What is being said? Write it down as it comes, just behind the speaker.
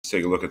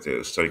take a look at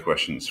the study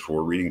questions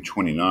for reading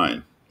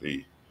 29,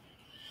 the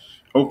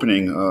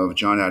opening of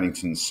John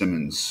Addington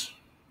Symonds'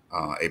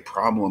 A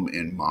Problem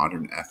in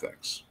Modern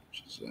Ethics,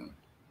 which is a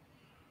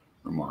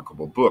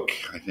remarkable book,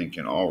 I think,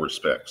 in all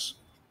respects,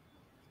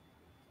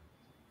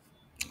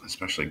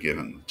 especially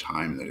given the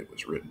time that it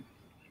was written.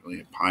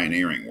 Really a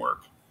pioneering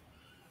work.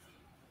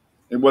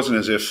 It wasn't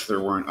as if there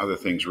weren't other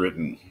things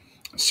written,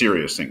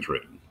 serious things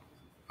written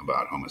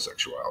about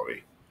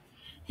homosexuality.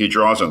 He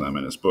draws on them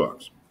in his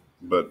books,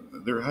 but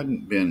there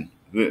hadn't been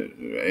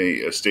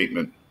a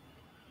statement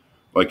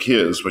like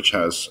his, which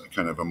has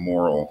kind of a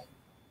moral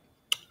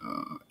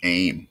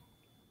aim,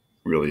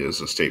 really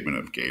is a statement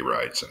of gay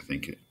rights, I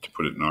think, to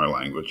put it in our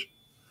language.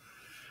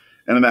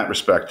 And in that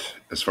respect,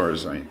 as far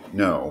as I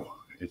know,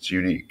 it's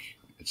unique.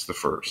 It's the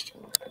first.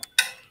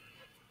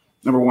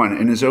 Number one,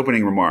 in his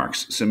opening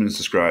remarks, Symonds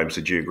describes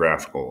the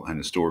geographical and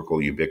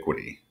historical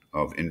ubiquity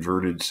of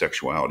inverted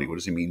sexuality. What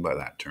does he mean by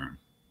that term?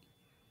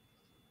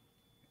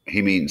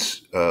 He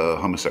means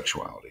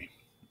homosexuality.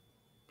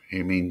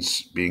 He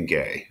means being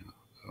gay,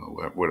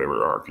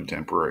 whatever our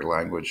contemporary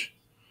language.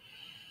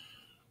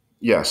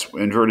 Yes,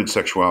 inverted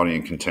sexuality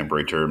in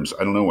contemporary terms.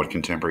 I don't know what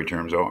contemporary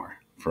terms are.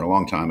 For a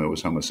long time, it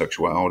was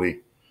homosexuality.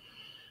 I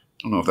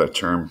don't know if that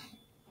term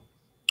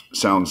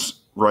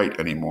sounds right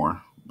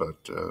anymore,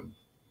 but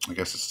I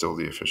guess it's still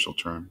the official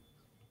term.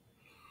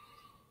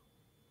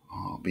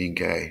 Being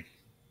gay.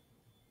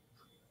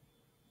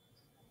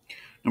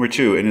 Number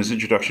two, in his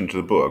introduction to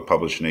the book,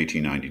 published in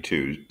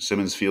 1892,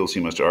 Symonds feels he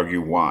must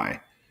argue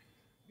why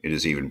it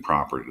is even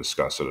proper to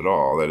discuss it at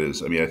all. That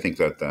is, I think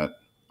that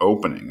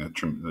opening, a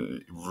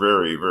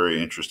very,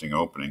 very interesting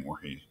opening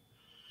where he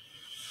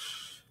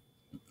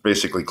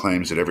basically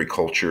claims that every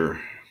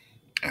culture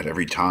at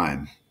every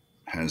time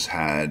has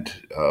had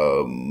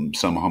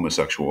some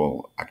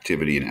homosexual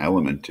activity and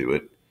element to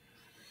it,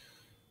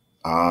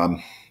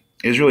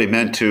 is really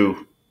meant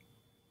to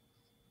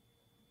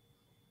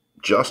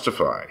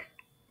justify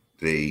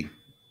the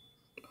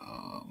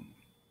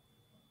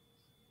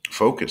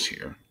focus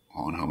here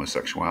on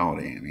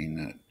homosexuality.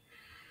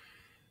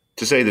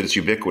 To say that it's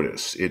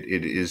ubiquitous,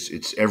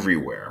 it's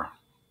everywhere.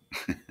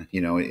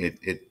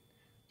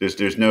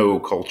 There's no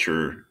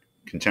culture,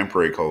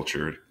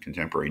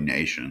 contemporary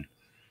nation,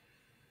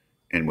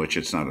 in which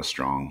it's not a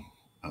strong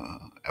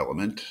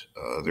element.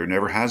 There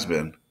never has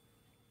been.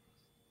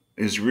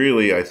 Is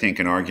really, I think,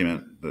 an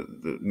argument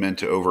that meant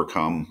to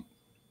overcome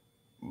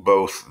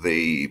both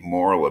the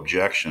moral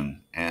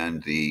objection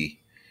and the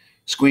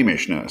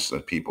squeamishness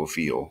that people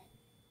feel,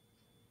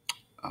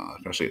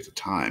 especially at the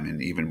time,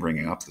 and even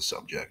bringing up the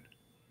subject.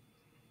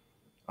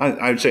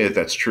 I'd say that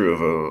that's true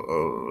of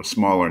a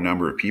smaller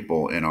number of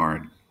people in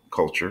our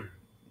culture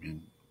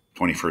in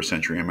 21st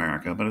century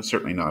America, but it's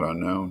certainly not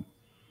unknown.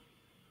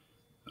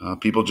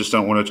 People just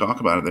don't want to talk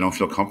about it. They don't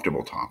feel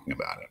comfortable talking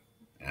about it.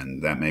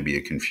 And that may be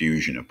a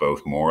confusion of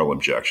both moral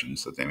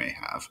objections that they may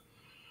have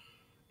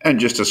and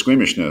just a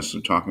squeamishness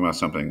of talking about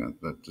something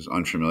that is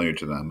unfamiliar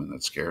to them and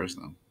that scares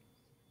them.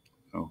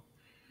 So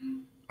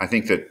I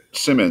think that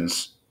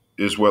Symonds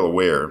is well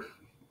aware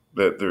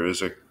that there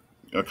is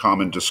a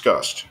common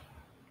disgust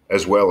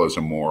as well as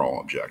a moral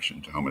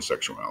objection to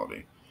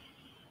homosexuality.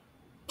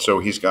 So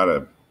he's got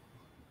to,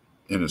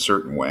 in a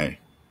certain way,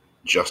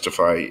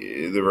 justify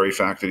the very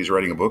fact that he's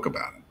writing a book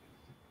about it.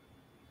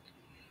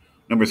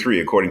 Number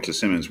three, according to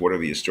Symonds, what are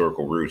the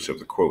historical roots of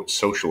the, quote,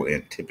 social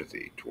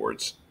antipathy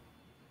towards,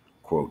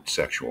 quote,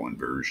 sexual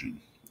inversion?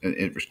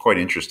 It was quite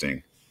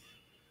interesting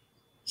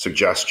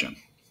suggestion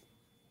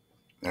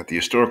that the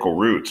historical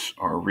roots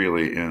are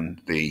really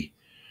in the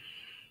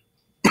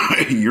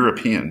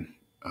European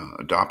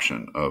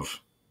adoption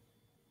of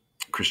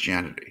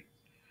Christianity.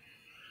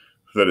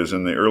 That is,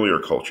 in the earlier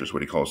cultures,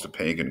 what he calls the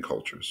pagan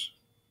cultures.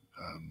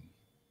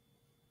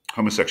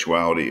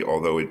 Homosexuality,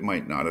 although it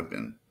might not have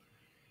been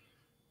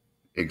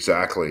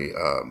exactly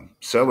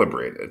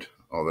celebrated,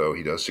 although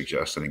he does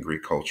suggest that in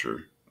Greek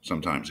culture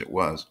sometimes it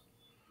was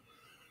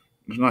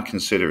not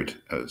considered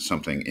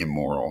something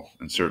immoral,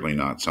 and certainly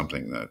not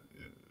something that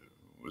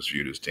was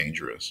viewed as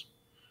dangerous.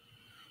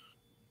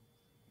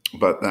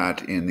 But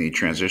that in the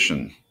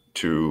transition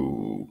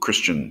to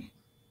Christian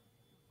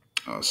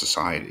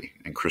society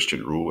and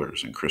Christian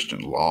rulers and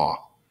Christian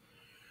law,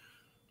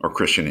 or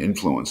Christian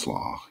influence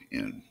law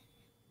in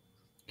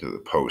to the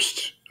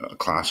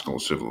post-classical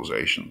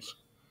civilizations,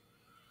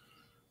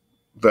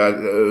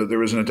 that there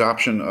was an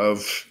adoption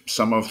of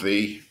some of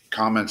the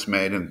comments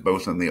made in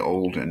both in the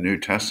Old and New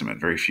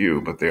Testament, very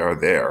few, but they are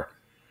there,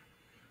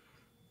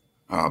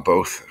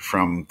 both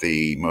from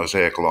the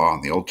Mosaic Law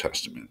in the Old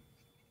Testament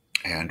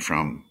and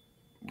from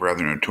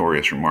rather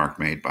notorious remark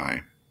made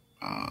by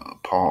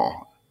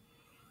Paul,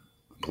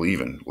 I believe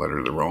in Letter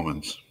to the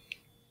Romans.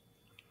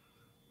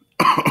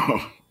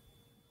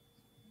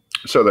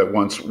 So that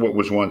what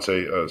was once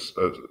a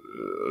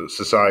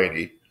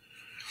society,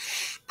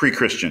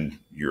 pre-Christian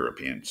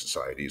European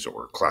societies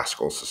or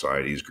classical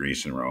societies,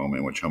 Greece and Rome,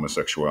 in which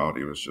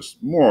homosexuality was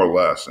just more or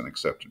less an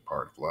accepted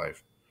part of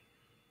life,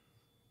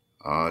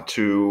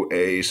 to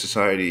a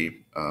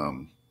society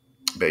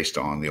based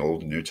on the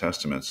Old and New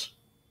Testaments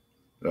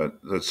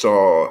that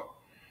saw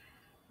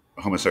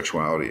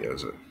homosexuality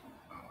as a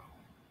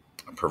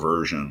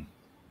perversion,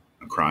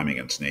 a crime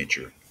against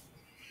nature.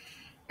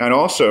 And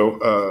also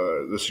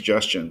the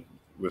suggestion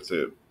with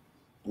the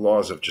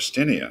laws of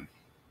Justinian,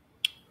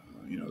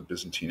 the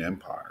Byzantine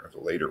Empire, the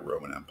later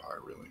Roman Empire,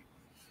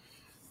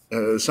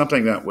 really,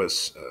 something that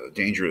was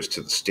dangerous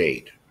to the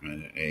state.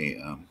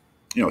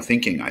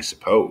 Thinking, I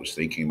suppose,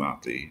 thinking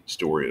about the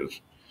story of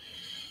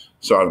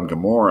Sodom and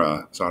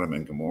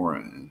Gomorrah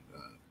in the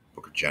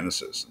Book of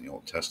Genesis in the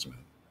Old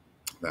Testament,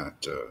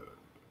 that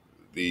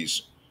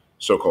these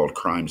so-called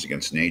crimes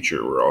against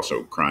nature were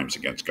also crimes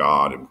against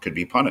God and could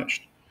be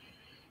punished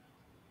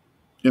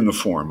in the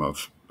form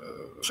of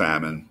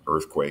famine,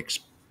 earthquakes,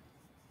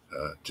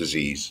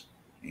 disease,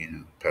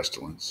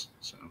 pestilence.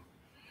 So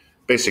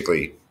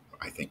basically,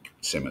 I think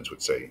Symonds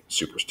would say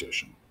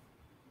superstition.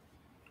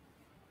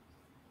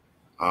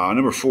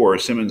 Number four,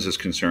 Symonds is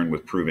concerned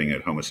with proving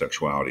that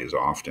homosexuality is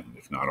often,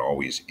 if not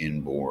always,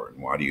 inborn.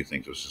 Why do you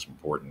think this is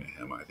important to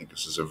him? I think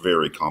this is a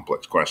very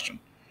complex question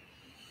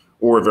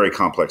or a very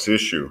complex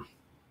issue.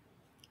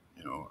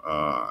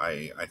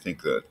 I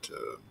think that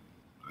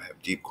I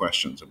have deep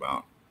questions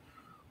about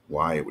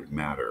why it would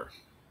matter.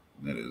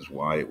 That is,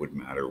 why it would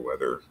matter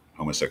whether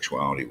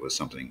homosexuality was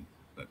something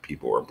that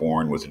people are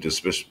born with a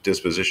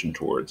disposition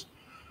towards,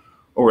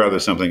 or rather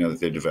something that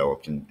they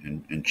developed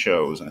and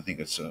chose. I think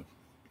it's a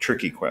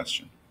tricky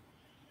question.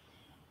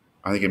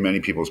 I think in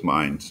many people's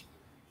minds,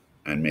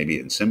 and maybe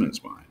in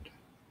Symonds' mind,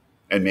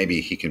 and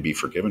maybe he can be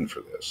forgiven for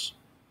this,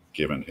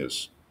 given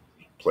his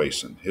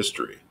place in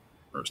history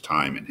or his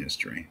time in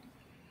history.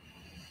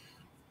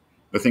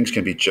 But things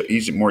can be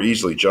more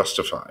easily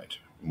justified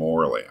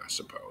morally, I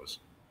suppose,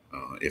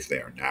 if they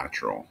are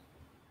natural,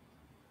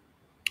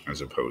 as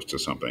opposed to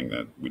something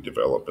that we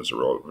develop as a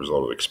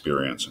result of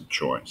experience and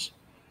choice.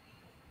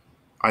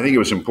 I think it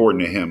was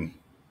important to him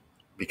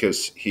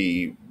because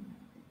he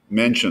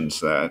mentions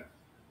that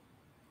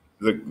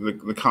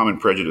the common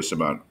prejudice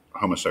about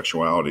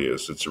homosexuality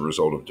is it's a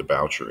result of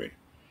debauchery.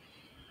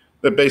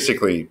 That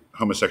basically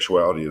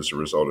homosexuality is a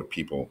result of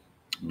people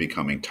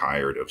becoming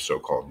tired of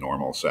so-called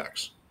normal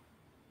sex,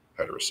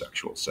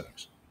 heterosexual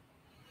sex,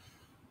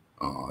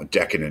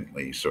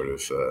 decadently sort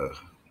of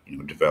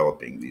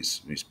developing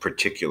these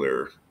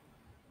particular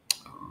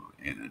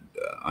and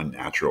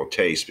unnatural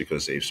tastes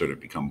because they've sort of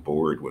become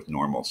bored with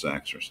normal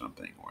sex or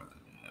something, or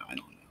I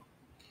don't know.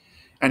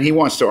 And he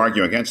wants to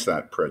argue against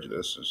that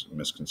prejudice as a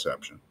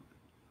misconception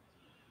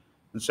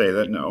and say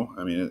that no,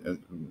 I mean,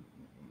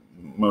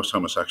 most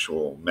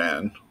homosexual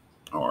men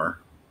are,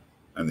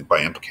 and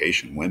by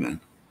implication, women.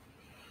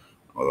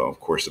 Although, of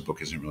course, the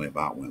book isn't really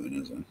about women,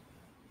 is it?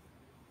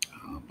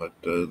 But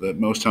that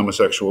most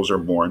homosexuals are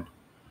born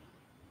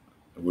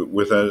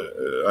with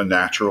a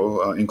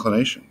natural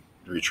inclination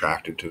to be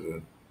attracted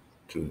to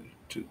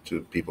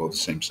people of the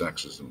same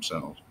sex as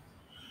themselves,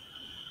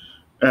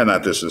 and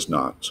that this is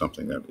not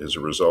something that is a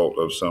result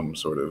of some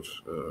sort of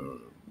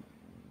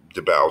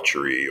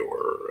debauchery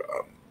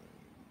or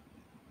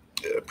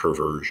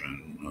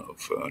perversion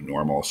of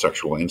normal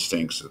sexual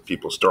instincts that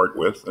people start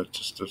with. It's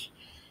just a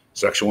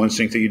sexual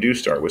instinct that you do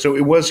start with. So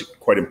it was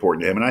quite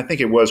important to him, and I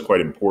think it was quite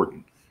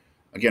important.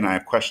 Again, I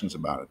have questions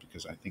about it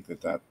because I think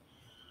that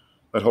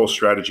whole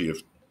strategy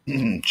of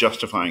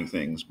justifying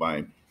things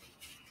by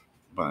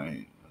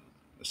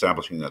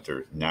establishing that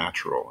they're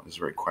natural is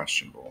very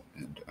questionable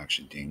and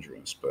actually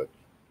dangerous. But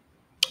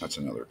that's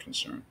another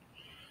concern.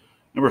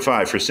 Number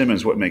five, for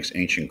Symonds, what makes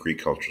ancient Greek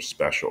culture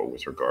special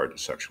with regard to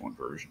sexual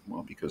inversion?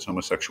 Well, because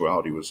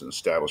homosexuality was an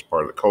established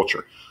part of the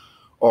culture,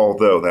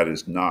 although that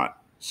is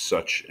not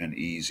such an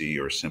easy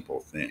or simple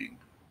thing.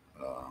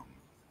 Um,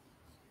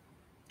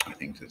 I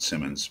think that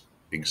Symonds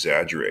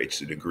exaggerates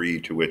the degree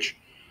to which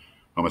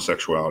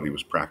homosexuality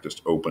was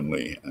practiced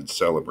openly and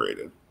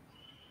celebrated.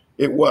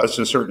 It was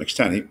to a certain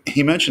extent.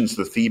 He mentions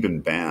the Theban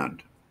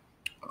band,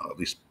 at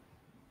least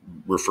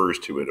refers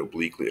to it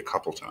obliquely a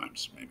couple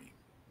times, maybe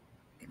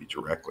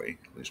directly,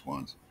 at least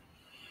once.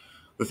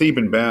 The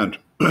Theban band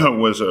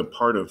was a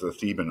part of the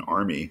Theban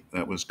army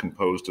that was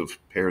composed of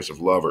pairs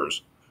of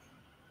lovers.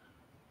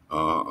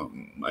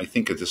 I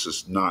think that this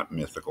is not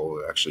mythical.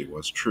 It actually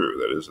was true.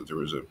 That is,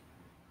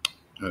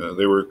 that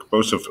they were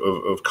composed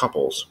of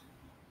couples,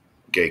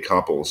 gay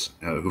couples,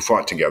 who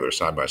fought together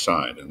side by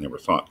side, and they were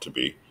thought to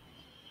be,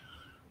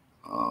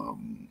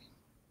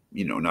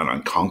 not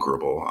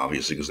unconquerable,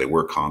 obviously, because they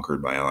were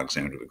conquered by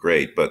Alexander the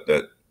Great, but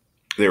that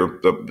they were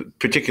a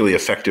particularly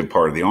effective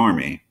part of the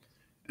army.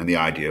 And the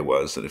idea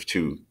was that if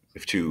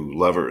two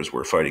lovers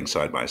were fighting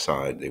side by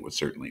side, they would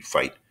certainly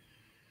fight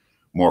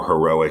more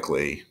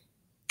heroically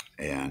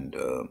and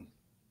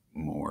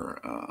more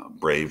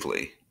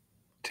bravely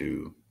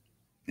to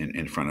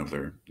in front of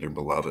their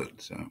beloved.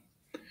 So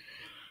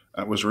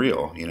that was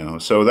real,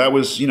 So that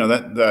was,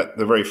 that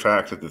the very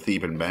fact that the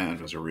Theban band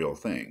was a real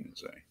thing,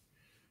 say,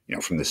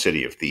 from the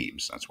city of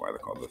Thebes. That's why they're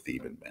called the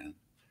Theban band.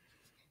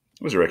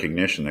 It was a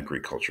recognition that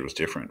Greek culture was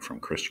different from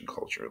Christian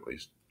culture, at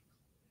least.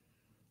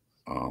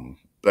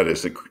 That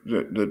is,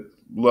 the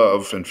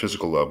love and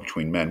physical love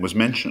between men was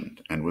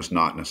mentioned and was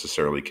not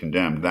necessarily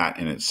condemned. That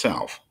in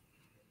itself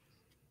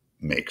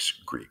makes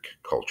Greek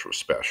culture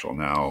special.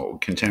 Now,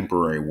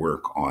 contemporary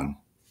work on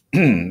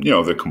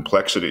the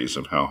complexities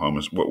of how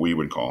what we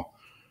would call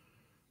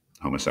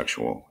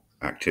homosexual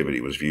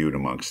activity was viewed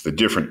amongst the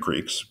different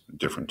Greeks at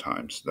different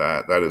times.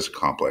 That is a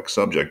complex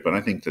subject, but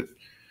I think that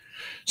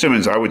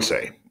Symonds, I would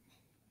say,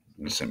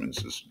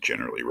 Symonds is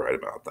generally right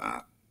about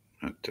that.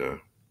 That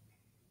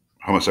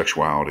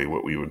homosexuality,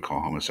 what we would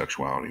call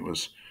homosexuality,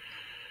 was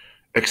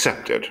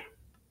accepted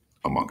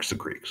amongst the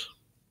Greeks.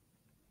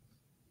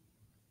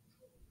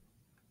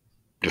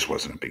 Just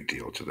wasn't a big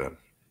deal to them.